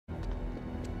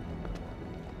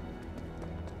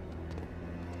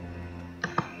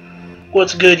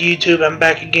What's good, YouTube? I'm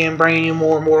back again bringing you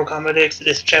more Mortal Kombat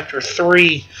Exodus Chapter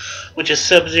 3, which is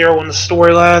Sub-Zero in the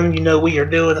storyline. You know we are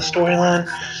doing the storyline.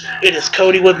 It is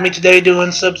Cody with me today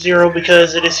doing Sub-Zero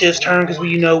because it is his turn, because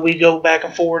we go back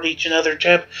and forward each other's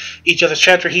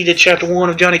chapter. He did Chapter 1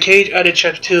 of Johnny Cage, I did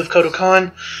Chapter 2 of Kotal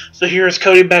Khan. So here is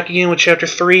Cody back again with Chapter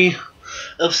 3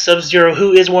 of Sub-Zero,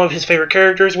 who is one of his favorite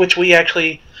characters, which we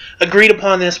actually agreed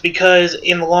upon this because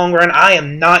in the long run I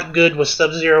am not good with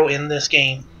Sub-Zero in this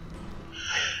game.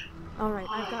 Alright,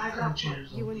 I've got you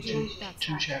and Jim.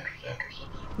 Two chapters after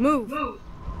Move!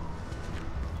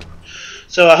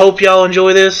 So I hope y'all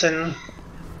enjoy this and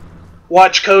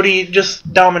watch Cody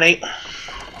just dominate.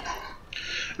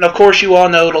 And of course you all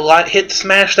know to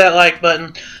smash that like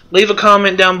button. Leave a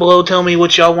comment down below, tell me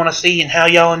what y'all want to see and how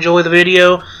y'all enjoy the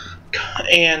video.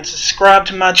 And subscribe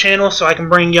to my channel so I can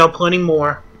bring y'all plenty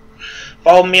more.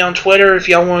 Follow me on Twitter if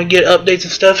y'all want to get updates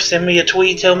and stuff. Send me a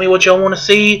tweet, tell me what y'all want to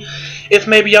see. If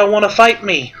maybe y'all want to fight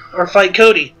me or fight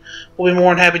Cody, we'll be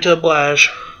more than happy to oblige.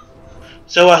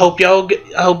 So I hope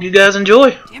you guys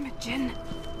enjoy. Damn it, Jin.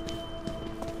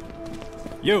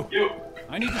 You.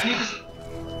 I need this.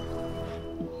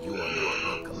 You are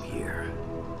not welcome here.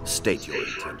 State your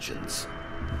intentions.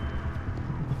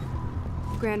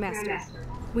 Grandmaster,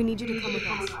 we need you to come with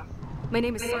us. My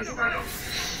name is Sandra.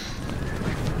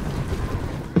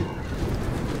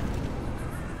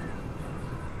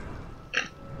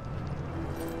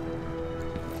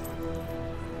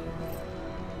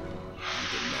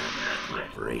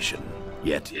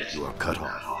 Yet you are cut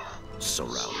off,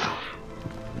 surrounded.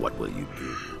 What will you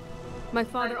do? My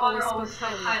father always spoke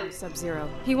highly of you, Sub-Zero.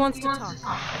 He wants to talk.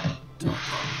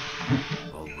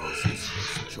 Always his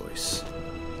first choice.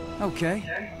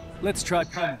 Okay, let's try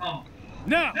Kombat.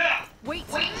 Now! Wait!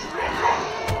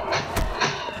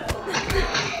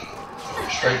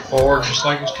 Straightforward, just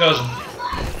like his cousin.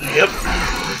 Yep.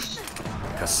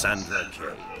 Cassandra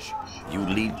Cage, you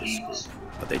lead this group,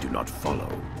 but they do not follow.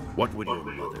 What would your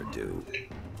mother do?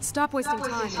 Stop wasting time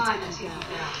and take him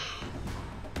down.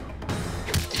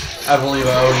 I believe I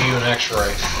owe you an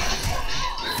X-ray.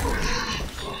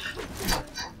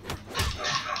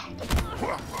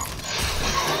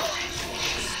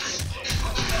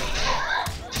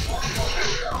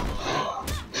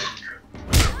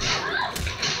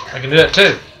 I can do that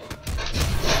too.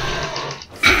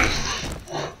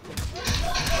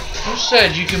 Who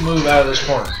said you can move out of this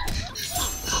corner?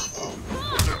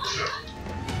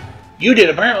 You did,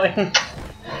 apparently.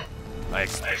 I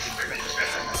expect.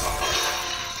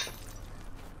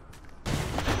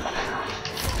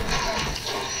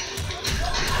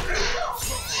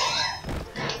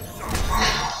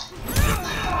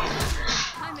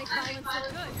 I make violence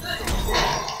look good.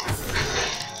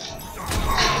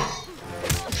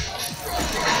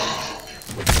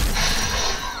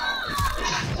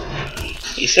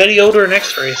 He said he owed her an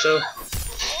X-ray, so...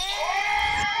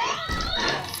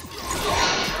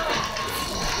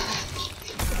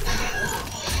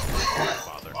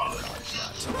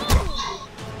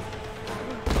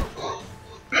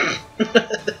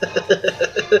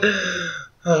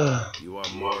 You are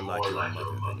more like your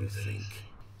mother than you think.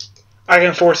 I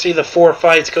can foresee the 4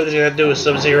 fights Cody's gonna do with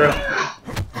Sub-Zero.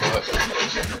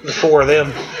 The 4 of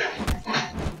them.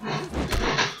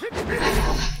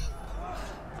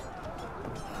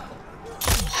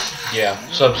 Yeah,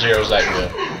 Sub-Zero's that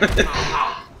good.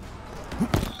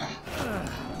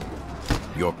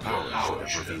 Your power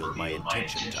should have revealed my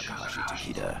intention, Takahashi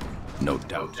Takeda. No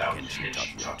doubt Kenshin taught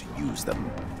you how to use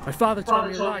them. My father told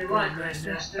me a lot,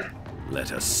 Grandmaster.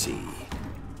 Let us see.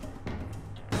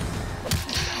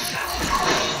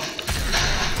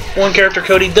 One character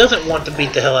Cody doesn't want to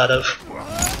beat the hell out of.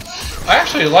 I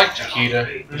actually like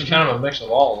Takeda. He's kind of a mix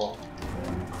of all of them.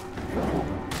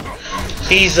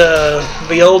 He's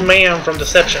the old man from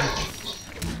Deception.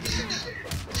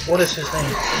 What is his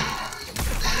name?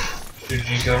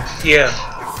 Fujiko? Yeah.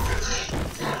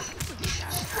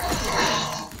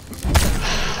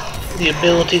 The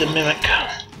ability to mimic.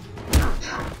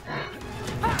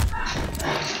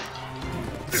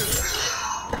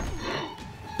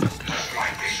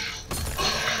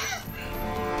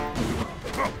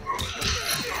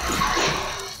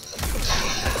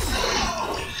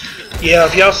 Yeah,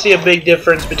 if y'all see a big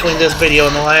difference between this video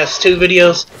and the last 2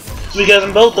 videos, because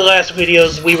in both the last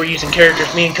videos we were using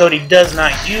characters me and Cody does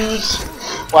not use,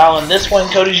 while in this one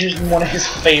Cody's using one of his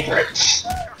favorites.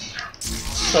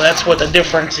 So that's what the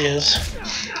difference is.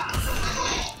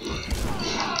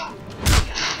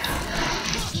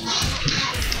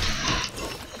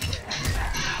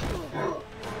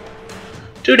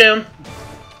 Two down.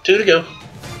 2 to go.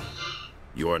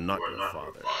 You are not your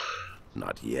father.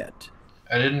 Not yet.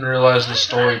 I didn't realize the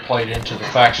story played into the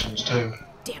factions too.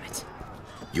 Damn it.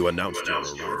 You announced your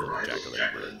arrival, Jacqueline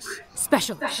Briggs.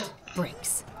 Specialist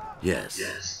Briggs.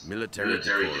 Yes, military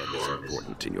decorum is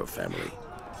important in your family.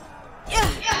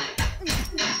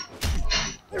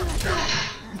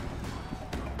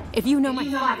 If you know my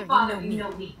father, you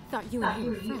know me. Thought you and he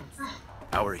were friends.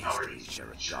 Our histories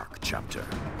share a dark chapter.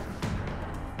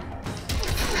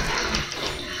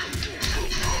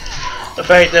 The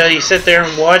fact that he sat there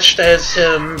and watched as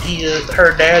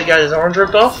her dad got his arms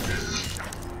ripped off,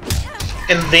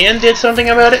 and then did something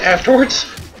about it afterwards.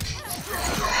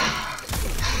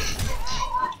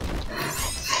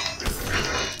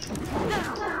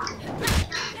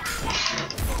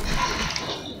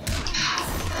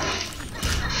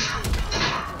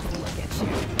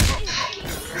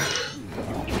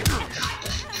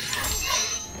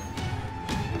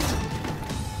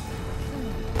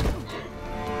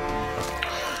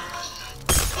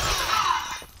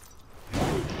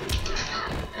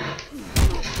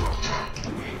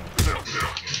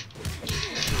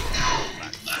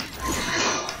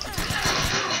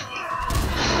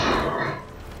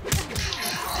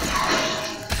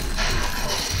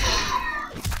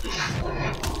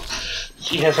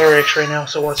 She has her X-ray now,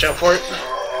 so watch out for it.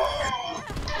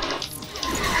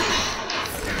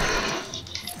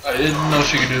 I didn't know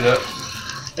she could do that.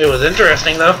 It was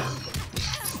interesting, though.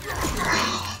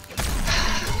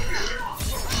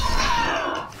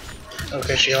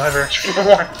 Okay, she'll have her X-ray no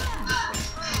more.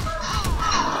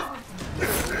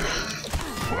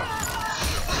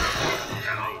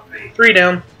 Three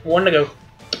down, one to go.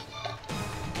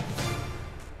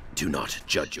 Do not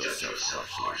judge yourself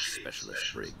harshly,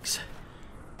 Specialist Briggs.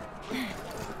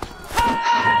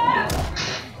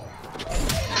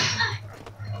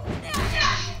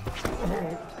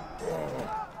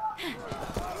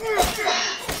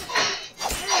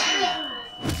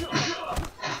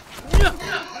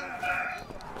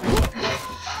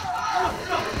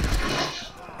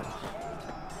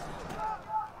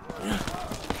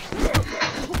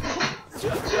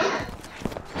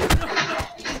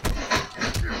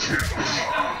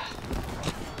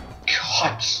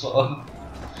 God, son.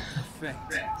 Perfect.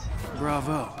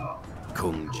 Bravo.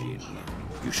 Kongjin,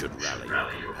 you should rally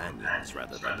your companions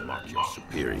rather than mock your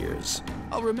superiors.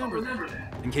 I'll remember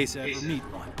that, in case I ever meet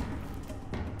one.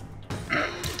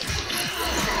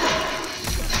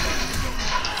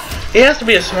 He has to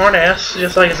be a smart ass,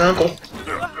 just like his uncle.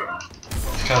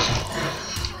 Cousin.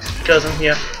 Cousin,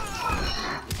 yeah.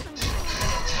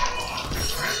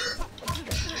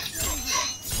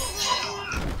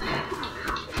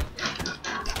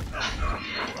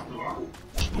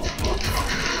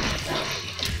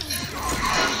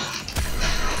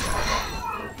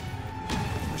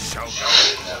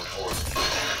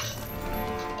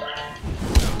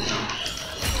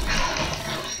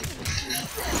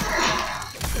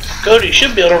 Cody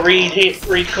should be able to read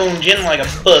Kongjin like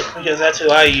a book, because that's who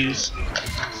I use.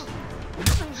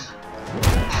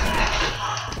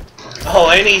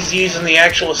 Oh, and he's using the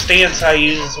actual stance I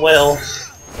use as well.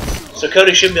 So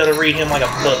Cody should be able to read him like a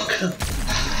book.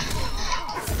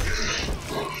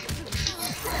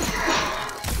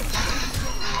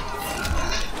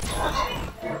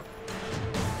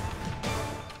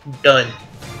 Done.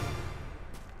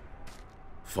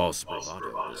 False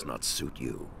bravado does not suit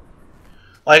you.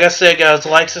 Like I said, guys,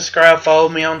 like, subscribe, follow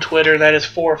me on Twitter. That is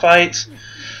 4 fights.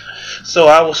 So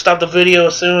I will stop the video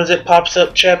as soon as it pops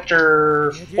up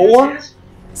chapter 4.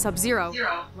 Sub-Zero.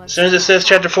 As soon as it says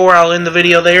chapter 4, I'll end the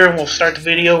video there, and we'll start the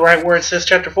video right where it says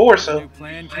chapter 4. So,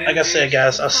 like I said,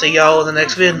 guys, I'll see y'all in the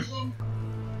next vid.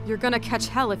 You're gonna catch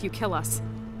hell if you kill us.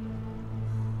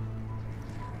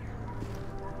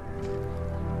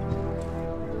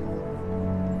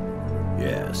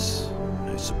 Yes,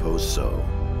 I suppose so.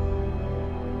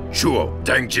 Shuo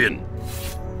Dangjin.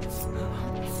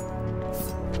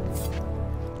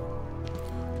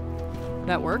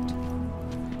 That worked?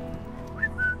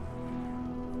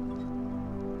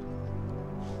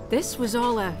 This was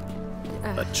all a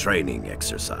training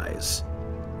exercise.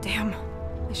 Damn.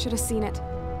 I should have seen it.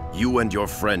 You and your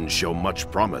friends show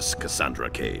much promise, Cassandra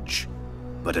Cage.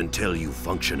 But until you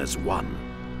function as one,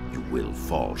 you will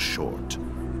fall short.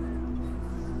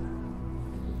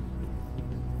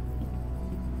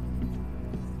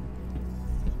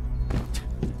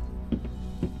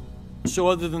 So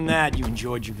other than that, you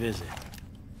enjoyed your visit?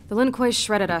 The Lin Kuei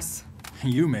shredded us.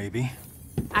 You maybe.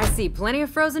 I see plenty of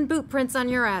frozen boot prints on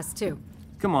your ass, too.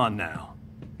 Come on now.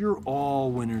 You're all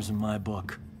winners in my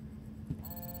book.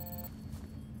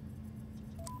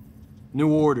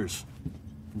 New orders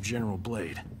from General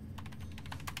Blade.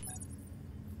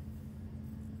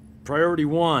 Priority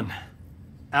 1.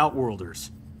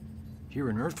 Outworlders. Here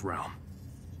in Earthrealm.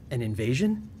 An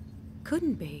invasion?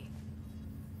 Couldn't be.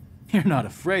 You're not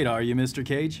afraid, are you, Mr.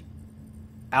 Cage?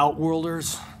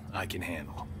 Outworlders, I can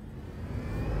handle.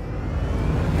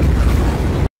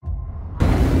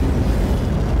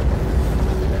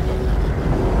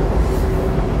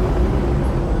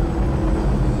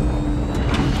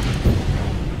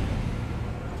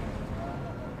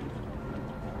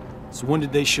 So when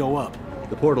did they show up?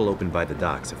 The portal opened by the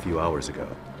docks a few hours ago.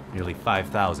 Nearly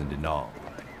 5,000 in all.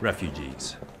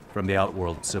 Refugees from the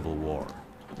Outworld Civil War.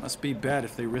 Must be bad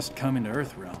if they risked coming to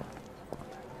Earthrealm.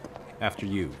 After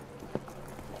you.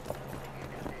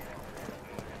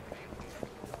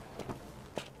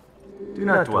 Do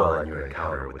not dwell on your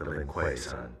encounter with the Lin Kuei,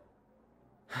 son.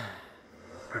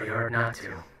 Pretty hard not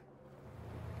to.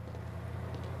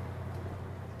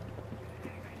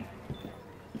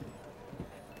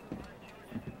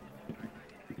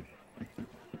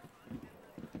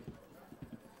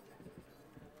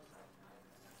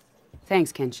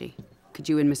 Thanks, Kenshi. Could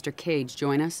you and Mr. Cage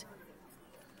join us?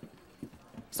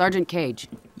 Sergeant Cage,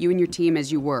 you and your team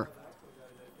as you were.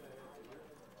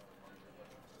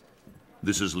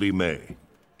 This is Li Mei.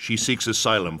 She seeks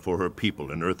asylum for her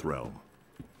people in Earthrealm.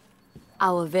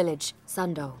 Our village,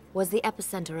 Sundo, was the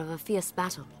epicenter of a fierce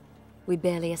battle. We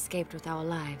barely escaped with our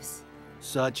lives.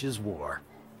 Such is war.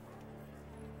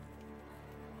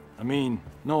 I mean,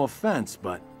 no offense,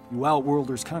 but you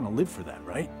Outworlders kind of live for that,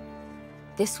 right?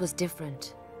 This was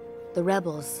different. The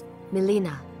rebels,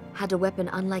 Melina, had a weapon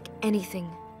unlike anything.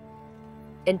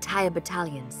 Entire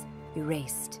battalions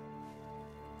erased.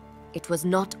 It was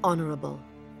not honorable,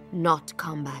 not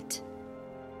combat.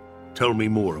 Tell me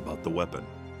more about the weapon.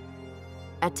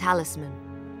 A talisman,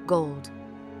 gold,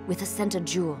 with a center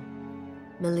jewel.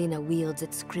 Melina wields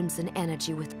its crimson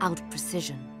energy without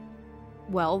precision.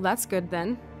 Well, that's good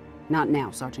then. Not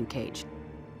now, Sergeant Cage.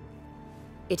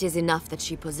 It is enough that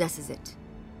she possesses it.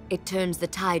 It turns the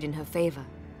tide in her favor.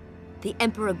 The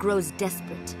Emperor grows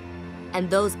desperate, and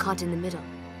those caught in the middle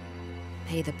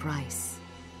pay the price.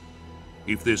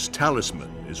 If this talisman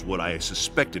is what I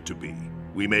suspect it to be,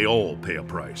 we may all pay a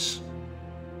price.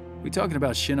 We talking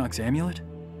about Shinnok's amulet?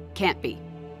 Can't be.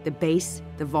 The base,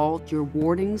 the vault, your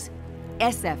wardings.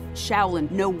 SF, Shaolin,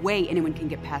 no way anyone can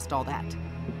get past all that.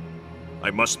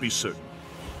 I must be certain.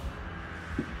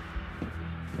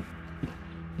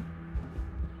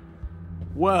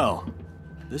 Well,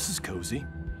 this is cozy.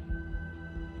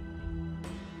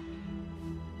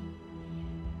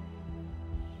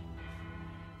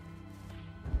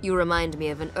 You remind me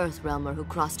of an Earthrealmer who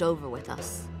crossed over with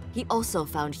us. He also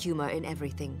found humor in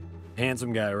everything.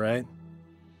 Handsome guy, right?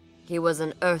 He was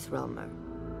an Earthrealmer.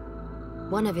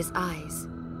 One of his eyes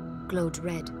glowed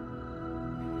red.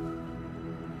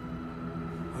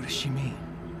 What does she mean?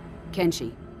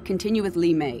 Kenshi, continue with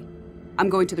Li Mei. I'm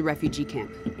going to the refugee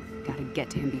camp. Gotta get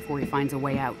to him before he finds a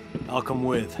way out. I'll come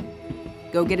with.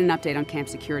 Go get an update on camp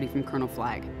security from Colonel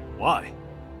Flagg. Why?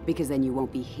 Because then you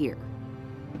won't be here.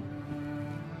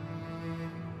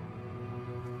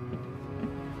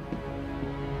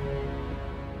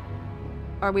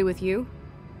 Are we with you?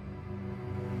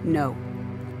 No.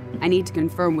 I need to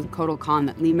confirm with Kotal Khan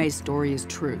that Li Mei's story is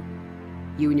true.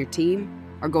 You and your team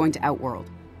are going to Outworld.